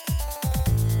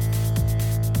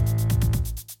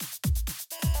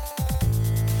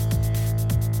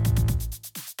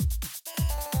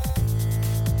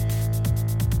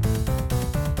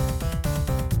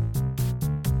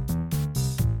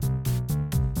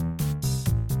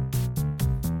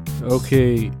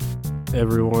Okay,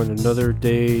 everyone, another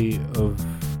day of.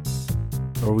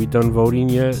 Are we done voting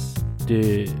yet?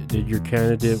 Did your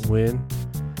candidate win?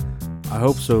 I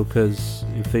hope so, because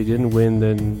if they didn't win,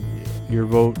 then your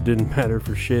vote didn't matter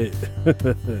for shit.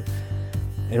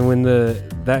 And when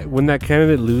that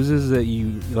candidate loses that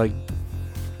you like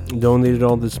donated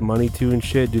all this money to and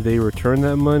shit, do they return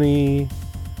that money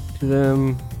to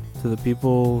them, to the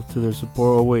people, to their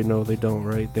support? Oh wait, no, they don't,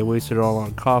 right? They wasted it all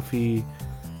on coffee,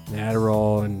 and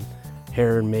Adderall, and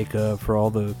hair and makeup for all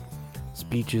the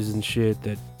speeches and shit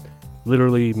that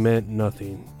literally meant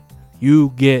nothing.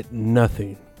 You get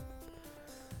nothing.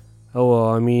 Oh well,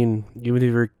 I mean, even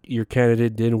if your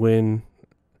candidate did win,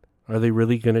 are they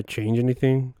really gonna change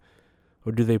anything?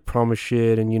 Or do they promise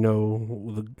shit and,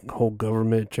 the whole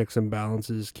government checks and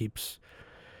balances keeps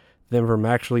them from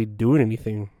actually doing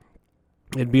anything?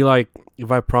 It'd be like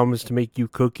if I promised to make you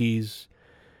cookies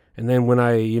and then when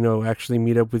I, actually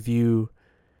meet up with you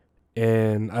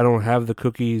and I don't have the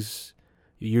cookies,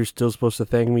 you're still supposed to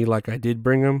thank me like I did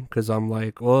bring them, because I'm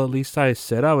like, well, at least I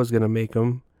said I was going to make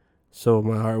them. So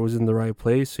my heart was in the right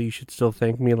place. So you should still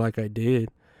thank me like I did.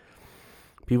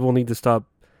 People need to stop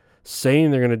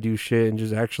saying they're going to do shit and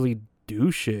just actually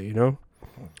do shit,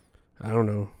 I don't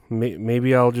know.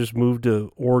 Maybe I'll just move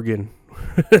to Oregon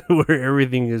where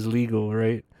everything is legal,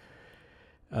 right?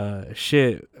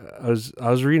 Shit. I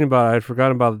was reading about it. I'd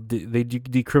forgotten about it. They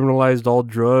decriminalized all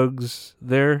drugs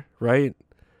there, right?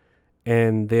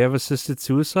 And they have assisted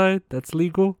suicide. That's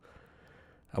legal.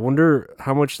 I wonder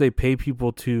how much they pay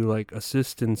people to like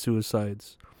assist in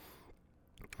suicides.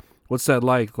 What's that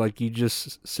like? Like you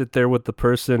just sit there with the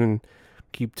person and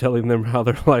keep telling them how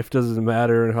their life doesn't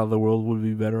matter and how the world would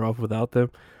be better off without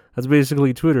them. That's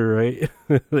basically Twitter, right?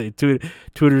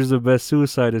 Twitter's the best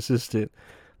suicide assistant.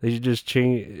 They should just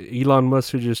change. Elon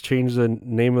Musk should just change the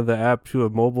name of the app to a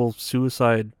mobile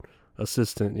suicide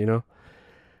assistant.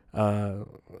 That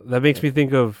makes me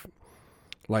think of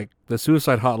like the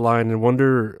suicide hotline and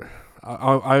wonder.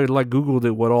 I like Googled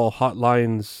it what all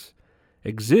hotlines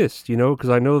exist, because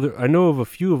I know of a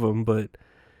few of them, but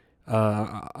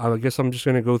I guess I'm just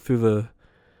gonna go through the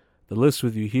list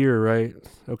with you here, right?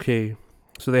 Okay,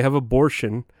 so they have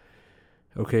abortion.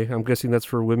 Okay, I'm guessing that's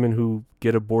for women who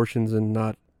get abortions and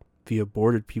not the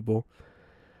aborted people.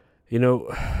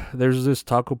 There's this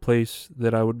taco place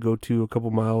that I would go to a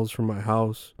couple miles from my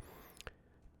house,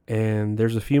 and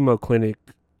there's a female clinic,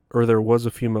 or there was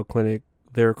a female clinic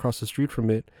there across the street from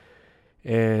it.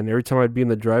 And every time I'd be in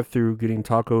the drive-thru getting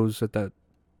tacos at that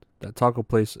taco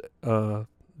place,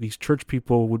 these church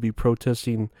people would be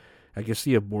protesting, I guess,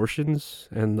 the abortions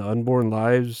and the unborn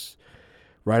lives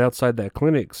right outside that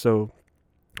clinic. So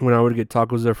when I would get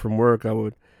tacos there from work, I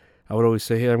would always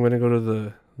say, hey, I'm going to go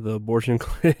to the abortion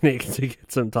clinic to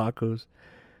get some tacos.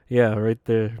 Yeah, right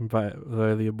there by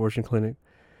the abortion clinic.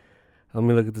 Let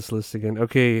me look at this list again.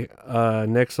 Okay,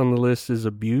 next on the list is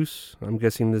abuse. I'm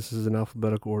guessing this is in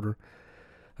alphabetical order.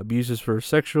 Abuse is for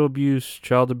sexual abuse,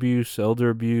 child abuse,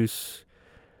 elder abuse.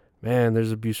 Man,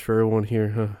 there's abuse for everyone here,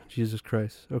 huh? Jesus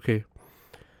Christ. Okay.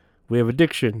 We have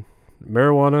addiction.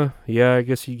 Marijuana. Yeah, I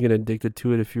guess you can get addicted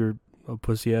to it if you're a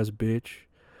pussy-ass bitch.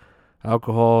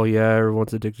 Alcohol. Yeah,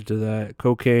 everyone's addicted to that.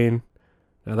 Cocaine.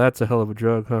 Now that's a hell of a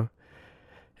drug, huh?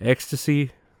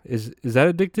 Ecstasy. Is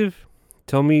that addictive?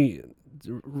 Tell me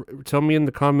in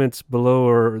the comments below,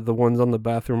 or the ones on the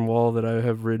bathroom wall that I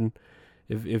have written,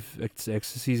 if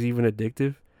ecstasy is even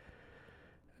addictive.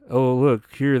 Oh, look,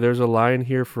 there's a line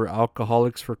here for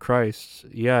Alcoholics for Christ.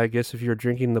 Yeah, I guess if you're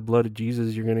drinking the blood of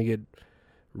Jesus, you're going to get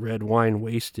red wine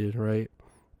wasted, right?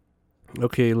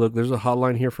 Okay, look, there's a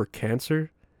hotline here for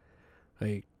cancer.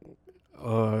 Like,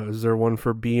 is there one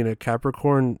for being a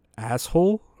Capricorn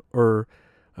asshole? Or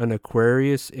an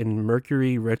Aquarius in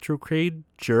Mercury retrograde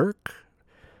jerk?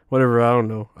 Whatever, I don't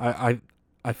know.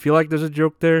 I feel like there's a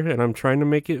joke there, and I'm trying to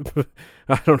make it, but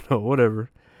I don't know,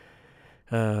 whatever.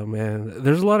 Man,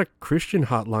 there's a lot of Christian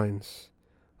hotlines.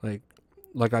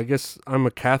 Like I guess I'm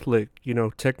a Catholic,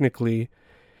 technically,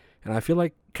 and I feel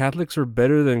like Catholics are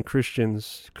better than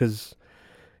Christians, because,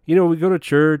 we go to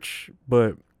church,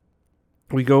 but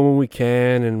we go when we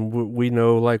can, and we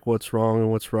know, like, what's wrong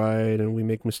and what's right, and we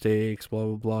make mistakes, blah,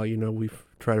 blah, blah, we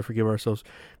try to forgive ourselves.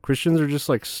 Christians are just,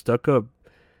 like, stuck-up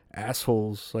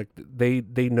assholes. Like, they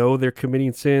know they're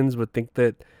committing sins, but think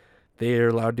that they are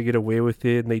allowed to get away with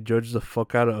it, and they judge the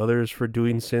fuck out of others for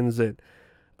doing sins that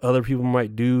other people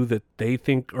might do that they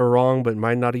think are wrong, but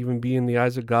might not even be in the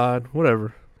eyes of God.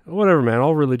 Whatever, man.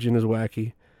 All religion is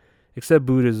wacky, except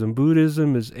Buddhism.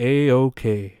 Buddhism is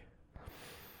A-okay.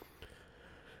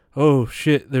 Oh,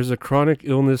 shit. There's a chronic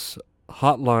illness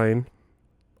hotline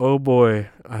Oh boy,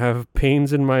 I have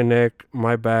pains in my neck,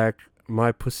 my back,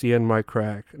 my pussy, and my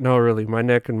crack. No, really, my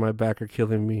neck and my back are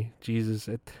killing me. Jesus,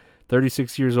 at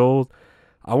 36 years old,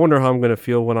 I wonder how I'm going to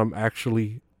feel when I'm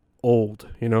actually old,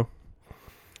 you know?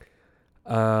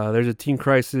 There's a teen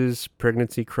crisis,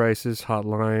 pregnancy crisis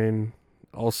hotline.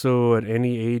 Also, at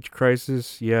any age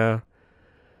crisis, yeah.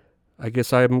 I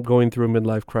guess I'm going through a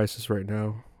midlife crisis right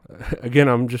now. Again,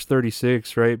 I'm just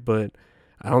 36, right? But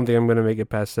I don't think I'm going to make it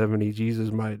past 70.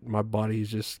 Jesus, my body is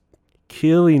just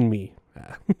killing me.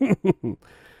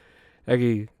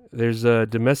 Okay, there's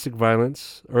domestic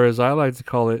violence, or as I like to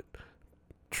call it,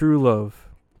 true love.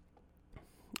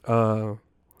 Uh,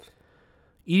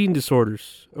 Eating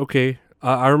disorders. Okay,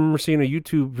 I remember seeing a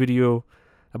YouTube video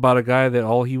about a guy that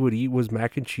all he would eat was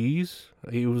mac and cheese.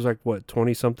 He was like what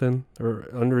 20 something or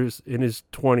in his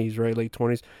 20s, right, late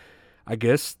 20s. I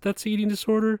guess that's eating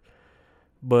disorder,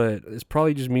 but it's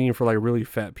probably just meaning for like really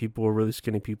fat people or really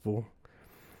skinny people.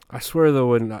 I swear though,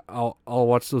 when I'll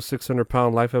watch those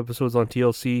 600-pound life episodes on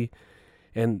TLC,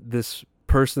 and this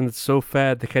person that's so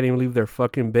fat they can't even leave their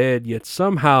fucking bed, yet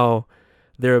somehow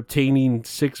they're obtaining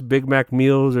 6 Big Mac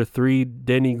meals or 3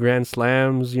 Denny Grand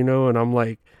Slams, you know, and I'm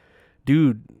like,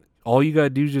 dude, all you gotta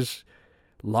do is just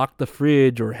lock the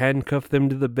fridge or handcuff them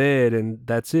to the bed, and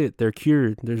that's it. They're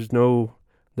cured. There's no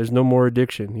more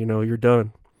addiction. You know, you're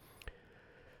done.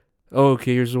 Oh,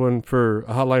 okay, here's one for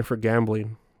a hotline for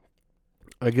gambling.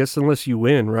 I guess unless you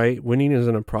win, right? Winning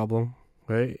isn't a problem,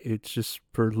 right? It's just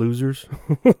for losers.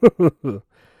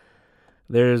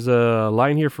 There's a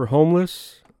line here for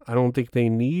homeless. I don't think they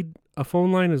need a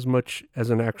phone line as much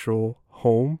as an actual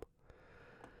home.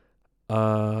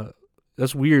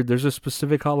 That's weird. There's a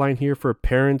specific hotline here for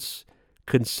parents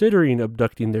considering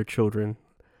abducting their children.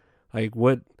 Like,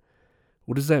 what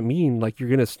does that mean? Like, you're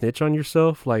gonna snitch on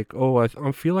yourself? Like, oh, I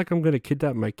feel like I'm gonna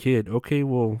kidnap my kid. Okay,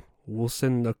 well, we'll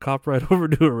send a cop right over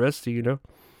to arrest you. You know.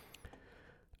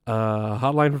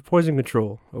 Hotline for poison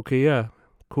control. Okay, yeah,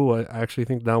 cool. I actually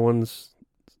think that one's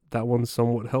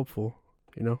somewhat helpful.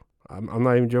 You know, I'm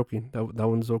not even joking. That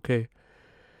one's okay.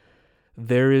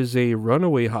 There is a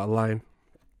runaway hotline.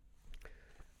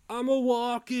 I'm a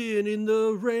walking in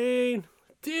the rain,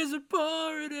 tears are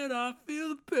pouring and I feel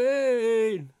the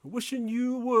pain, wishing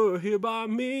you were here by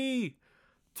me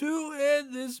to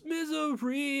end this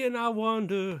misery. And I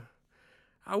wonder,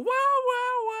 I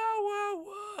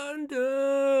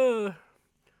wonder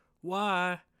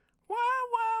why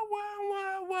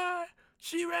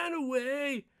she ran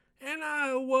away, and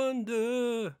I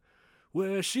wonder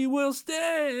where she will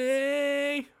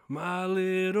stay, my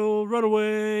little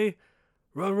runaway.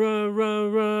 Run, run,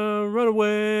 run, run, run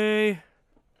away.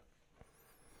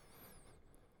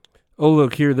 Oh,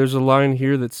 look here. There's a line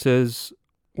here that says,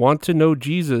 want to know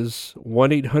Jesus,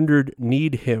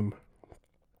 1-800-NEED-HIM.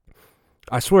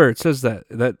 I swear it says that.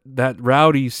 That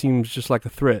rowdy seems just like a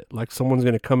threat. Like someone's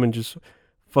going to come and just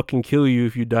fucking kill you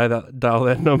if you dial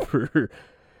that number.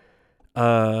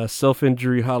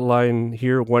 Self-injury hotline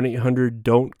here,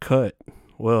 1-800-DON'T-CUT.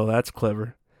 Well, that's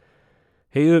clever.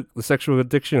 Hey, look, the sexual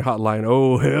addiction hotline.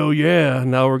 Oh, hell yeah.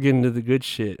 Now we're getting to the good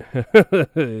shit.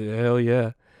 Hell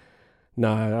yeah.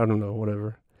 Nah, I don't know.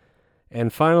 Whatever.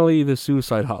 And finally, the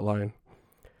suicide hotline.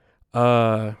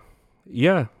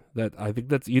 Yeah, I think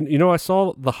that's, you know, I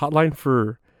saw the hotline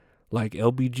for like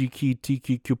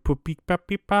LBGTQ,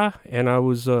 and I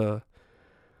was,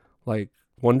 like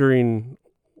wondering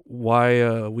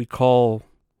why, we call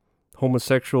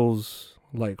homosexuals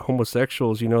like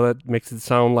homosexuals. You know, that makes it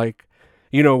sound like,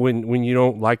 you know, when you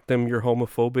don't like them, you're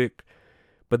homophobic.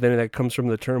 But then that comes from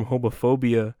the term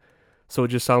homophobia. So it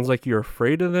just sounds like you're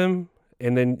afraid of them.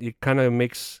 And then it kind of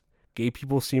makes gay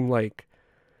people seem like,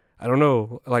 I don't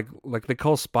know, like they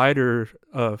call fear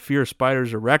of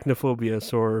spiders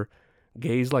arachnophobia. Or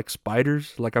gays like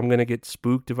spiders. Like I'm going to get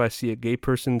spooked if I see a gay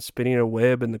person spinning a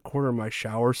web in the corner of my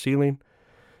shower ceiling.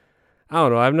 I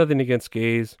don't know. I have nothing against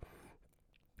gays.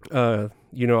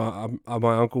 You know,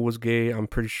 my uncle was gay. I'm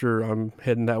pretty sure I'm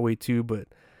heading that way too, but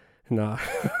nah,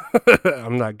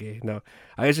 I'm not gay. No,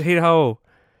 I just hate how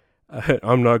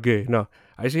I'm not gay. No,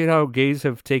 I just hate how gays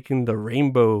have taken the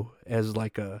rainbow as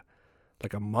like a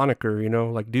moniker. You know,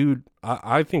 like, dude,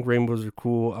 I think rainbows are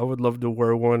cool. I would love to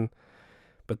wear one,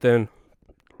 but then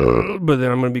I'm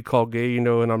gonna be called gay. You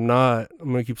know, and I'm not.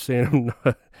 I'm gonna keep saying I'm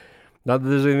not. Not that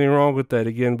there's anything wrong with that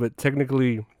again, but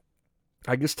technically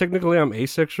I'm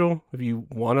asexual if you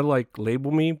want to like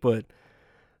label me, but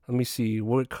let me see,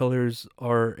 what colors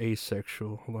are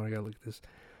asexual? Hold on, I gotta look at this.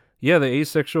 Yeah, the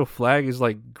asexual flag is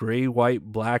like gray, white,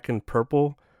 black, and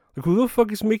purple. Like, who the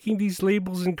fuck is making these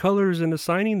labels and colors and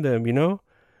assigning them, you know?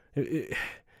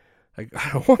 Like, Like,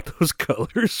 I don't want those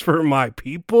colors for my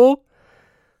people.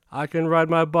 I can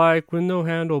ride my bike with no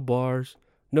handlebars.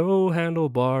 No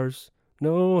handlebars.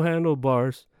 No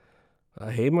handlebars.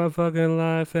 I hate my fucking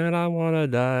life and I wanna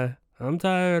die. I'm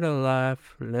tired of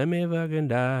life. Let me fucking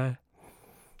die.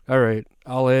 Alright,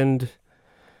 I'll end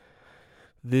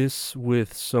this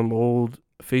with some old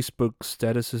Facebook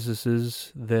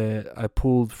statuses that I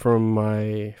pulled from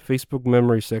my Facebook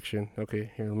memory section.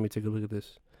 Okay, here, let me take a look at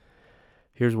this.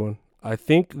 Here's one. I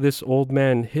think this old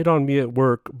man hit on me at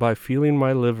work by feeling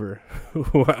my liver.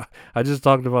 Wow. I just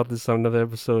talked about this on another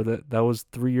episode. That was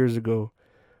 3 years ago.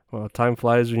 Well, time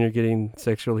flies when you're getting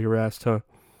sexually harassed, huh?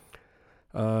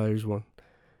 Here's one.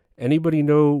 Anybody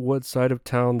know what side of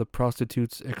town the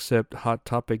prostitutes accept Hot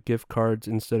Topic gift cards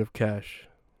instead of cash?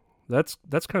 That's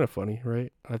kind of funny,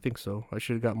 right? I think so. I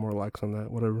should have got more likes on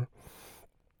that. Whatever.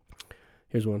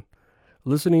 Here's one.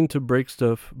 Listening to Break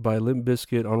Stuff by Limp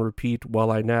Bizkit on repeat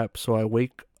while I nap so I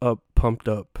wake up pumped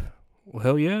up. Well,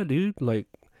 hell yeah, dude. Like,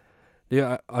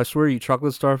 yeah, I swear you,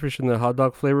 Chocolate Starfish and the hot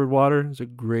dog flavored water is a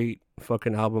great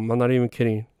fucking album. I'm not even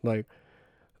kidding. Like,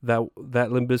 that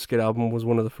Limp Bizkit album was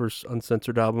one of the first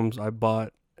uncensored albums I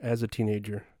bought as a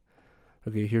teenager.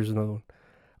 Okay, here's another one.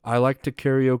 I like to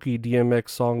karaoke DMX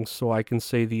songs so I can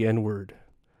say the N-word.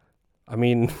 I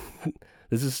mean,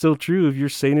 this is still true. If you're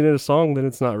saying it in a song, then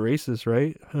it's not racist,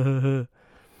 right?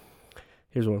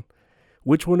 Here's one.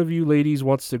 Which one of you ladies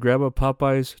wants to grab a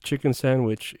Popeye's chicken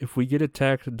sandwich? If we get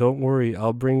attacked, don't worry.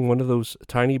 I'll bring one of those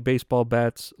tiny baseball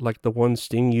bats like the one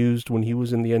Sting used when he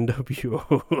was in the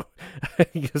NWO. I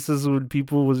guess this is when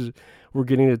people were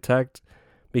getting attacked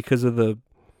because of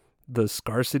the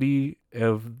scarcity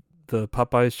of the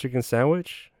Popeye's chicken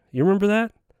sandwich. You remember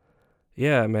that?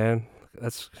 Yeah, man.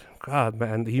 God,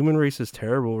 man. The human race is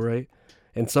terrible, right?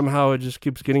 And somehow it just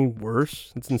keeps getting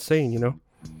worse. It's insane, you know?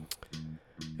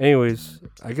 Anyways,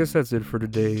 I guess that's it for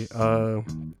today.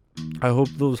 I hope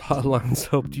those hotlines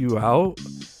helped you out.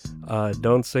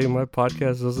 Don't say my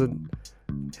podcast doesn't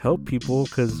help people,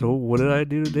 because what did I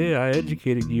do today? I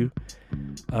educated you.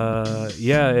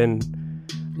 Yeah, and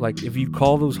like, if you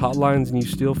call those hotlines and you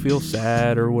still feel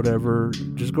sad or whatever,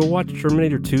 just go watch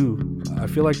Terminator 2. I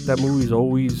feel like that movie's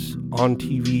always on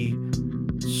TV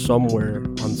somewhere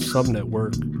on some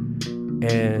network.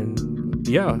 And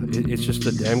yeah, it's just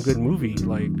a damn good movie.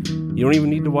 Like, you don't even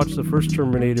need to watch the first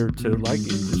Terminator to like it.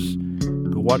 Just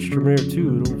go watch Terminator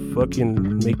 2. It'll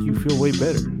fucking make you feel way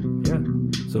better. Yeah.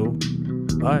 So,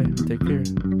 bye. Take care.